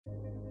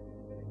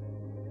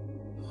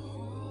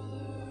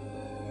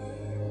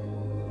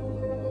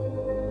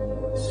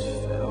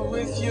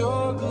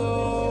your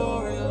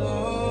glory,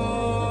 Lord.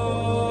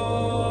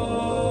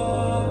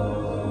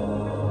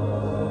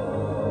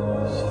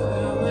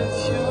 Fill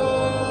with your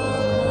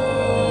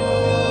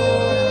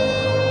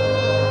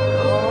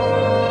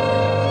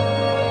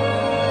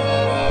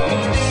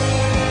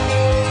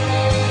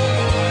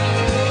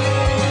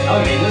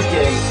Okay, just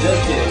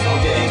kidding.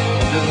 Okay,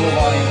 invisible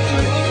volume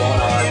switch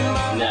going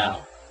on now.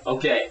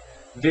 Okay,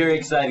 very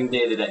exciting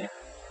day today.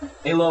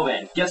 Hey,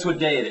 Lovan, guess what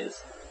day it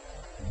is?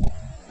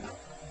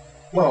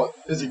 Well,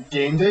 is it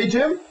game day,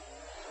 Jim?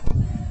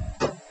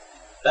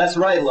 That's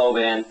right,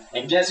 Lovan.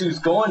 And guess who's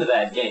going to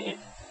that game?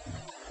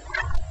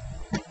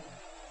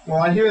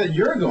 Well, I hear that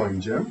you're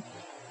going, Jim.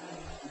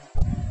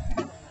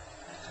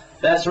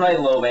 That's right,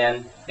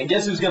 Lovan. And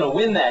guess who's going to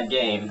win that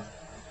game?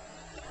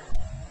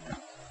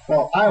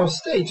 Well, Iowa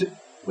State.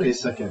 Wait a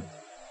second.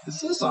 Is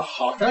this a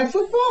Hawkeye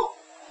football?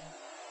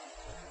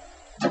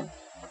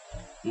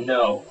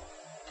 No.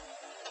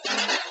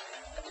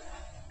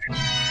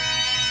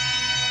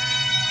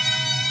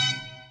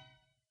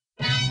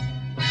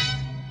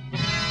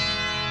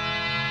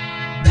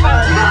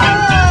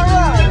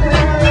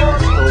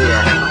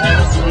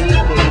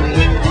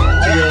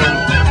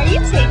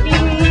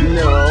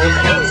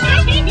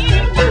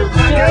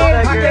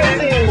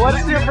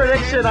 What's your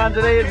prediction on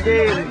today's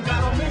game?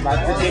 My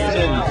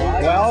prediction,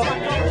 well,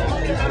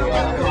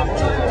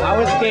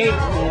 Iowa State,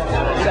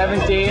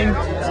 17.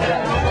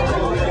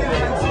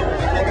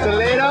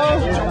 Toledo,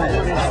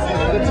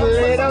 the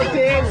Toledo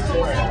team,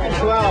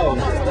 12.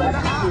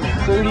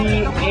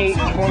 38-24.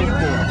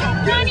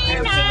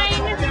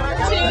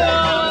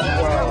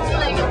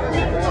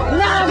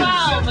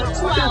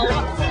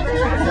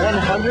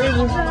 100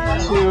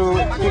 to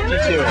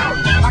 52.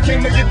 I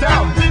came to get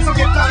down, so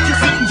get out your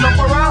seat and jump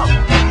around.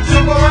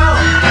 Jump around.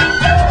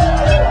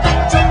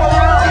 Jump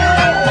around.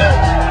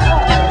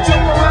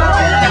 Jump around.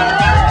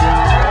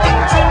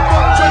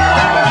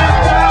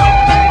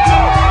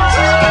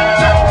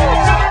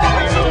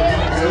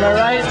 To my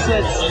right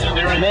sits a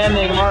man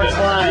named Mark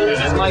Klein.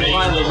 It's Mike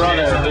Klein's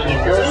brother.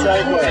 Your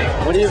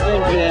segue. What do you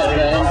think the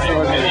end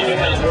score is?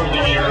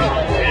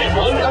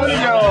 I'm going to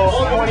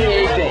go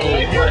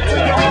 28-8.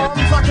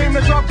 I came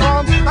to drop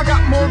bombs. I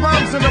got more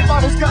rhymes than the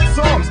Bible's got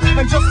songs.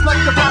 And just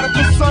like the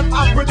prodigal son,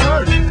 I've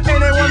returned.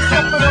 Anyone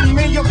stepping on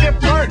me, you'll get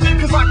burned.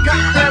 Cause I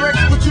got lyrics,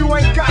 but you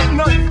ain't got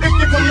none. If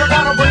you come to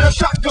battle, bring a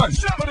shotgun.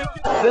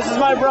 This is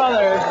my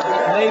brother,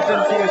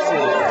 Nathan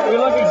Pusey. We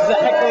look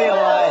exactly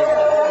alike.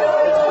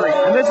 It's freak.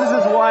 And this is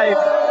his wife,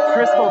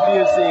 Crystal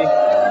Pusey.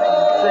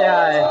 Say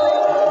hi.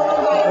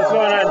 What's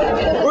going on?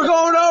 We're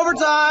going to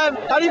overtime.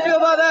 How do you feel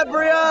about that,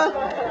 Bria?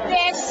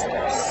 This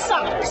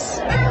sucks.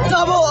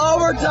 Double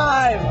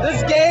overtime.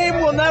 This game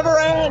will never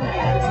end.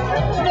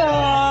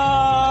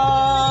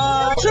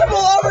 No. Triple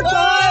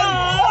overtime.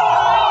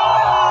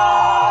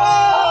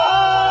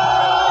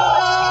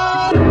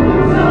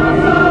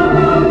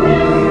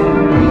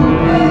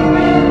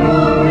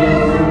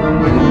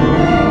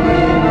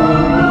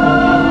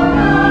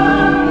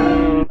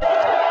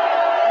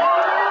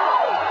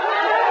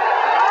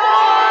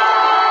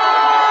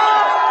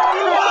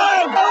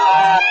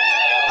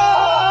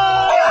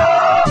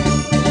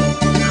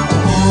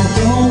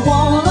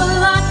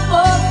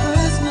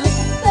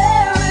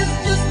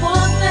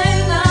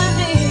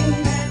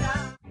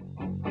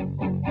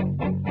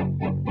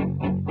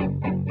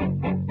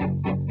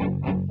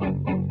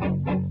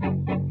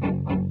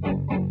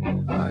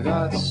 I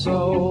got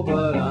soul,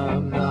 but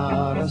I'm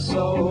not a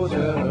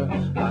soldier.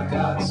 I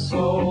got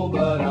soul,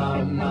 but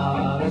I'm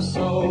not a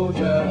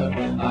soldier.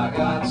 I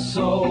got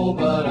soul,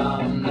 but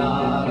I'm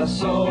not a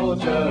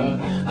soldier.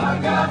 I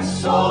got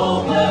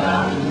soul, but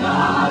I'm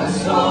not a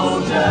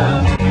soldier.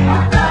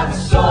 I got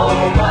soul,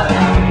 but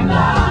I'm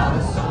not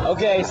a soldier.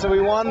 Okay, so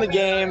we won the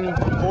game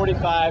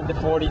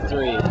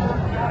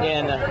 45-43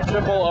 in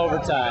triple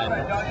overtime.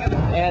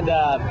 And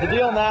the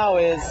deal now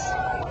is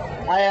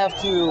I have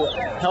to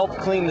help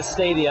clean the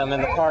stadium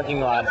and the parking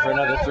lot for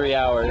another 3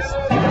 hours.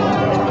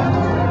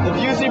 The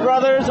Pusey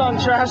brothers on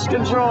trash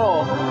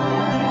control. The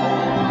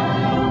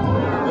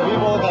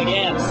people look like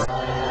ants.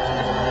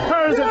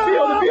 How does it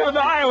feel to be on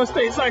the Iowa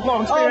State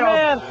Cyclones field? Oh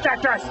man,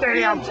 Cactus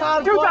Stadium,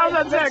 Tom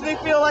 2006.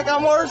 makes me feel like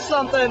I'm worth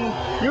something.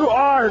 You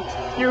aren't.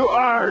 You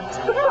aren't.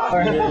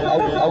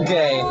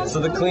 Okay, so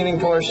the cleaning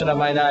portion of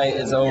my night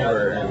is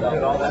over.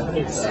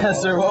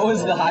 Sir, what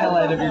was the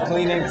highlight of your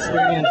cleaning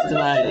experience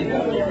tonight?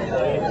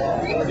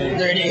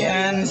 Dirty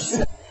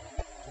hands.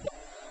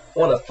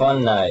 What a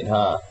fun night,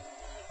 huh?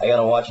 I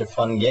gotta watch a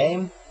fun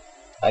game.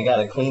 I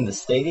gotta clean the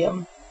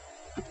stadium.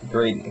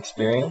 Great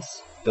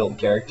experience. Built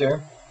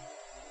character.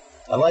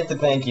 I'd like to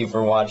thank you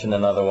for watching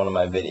another one of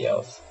my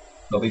videos.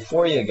 But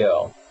before you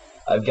go,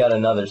 I've got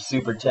another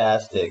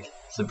super-tastic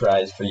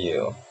surprise for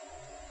you.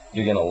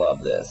 You're gonna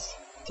love this.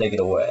 Take it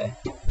away.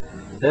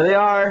 There they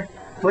are,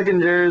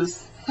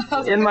 Flickingers,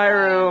 in my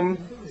room.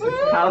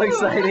 How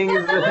exciting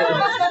is this?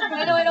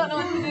 I know I don't know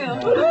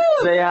what to do.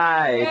 Say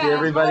hi to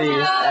everybody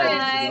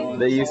Hi.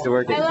 that used to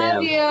work at I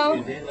camp.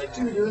 love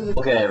you.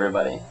 Okay,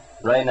 everybody.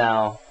 Right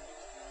now,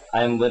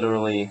 I'm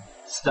literally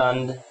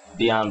stunned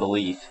beyond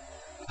belief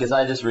because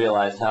I just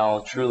realized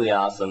how truly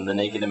awesome the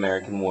Naked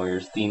American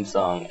Warriors theme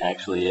song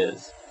actually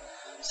is.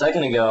 A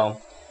second ago,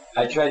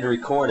 I tried to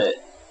record it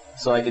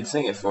so I could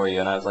sing it for you,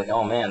 and I was like,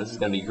 oh man, this is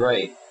going to be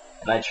great.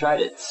 And I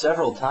tried it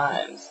several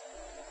times,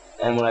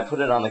 and when I put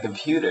it on the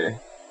computer,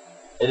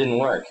 it didn't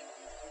work.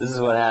 This is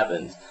what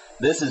happens.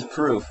 This is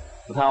proof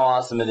of how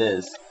awesome it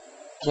is.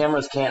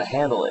 Cameras can't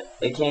handle it.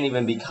 It can't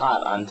even be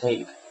caught on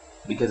tape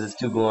because it's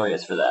too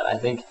glorious for that. I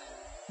think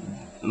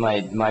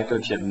my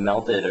microchip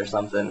melted or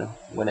something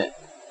when it...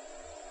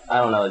 I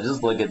don't know,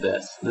 just look at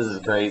this. This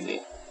is crazy.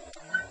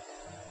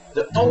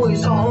 They're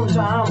always on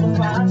time,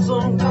 find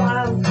some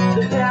time.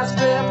 The gas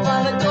trip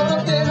finally go to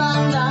bed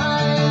at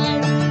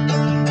night.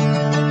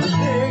 The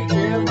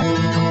Naked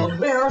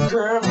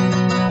American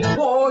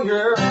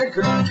Warrior,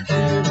 Naked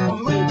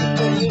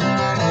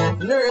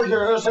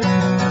American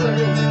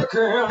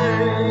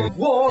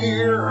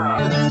Warrior.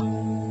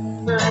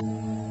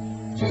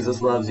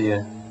 Jesus loves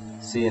you.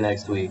 See you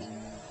next week.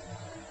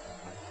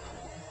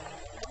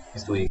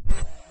 Next week.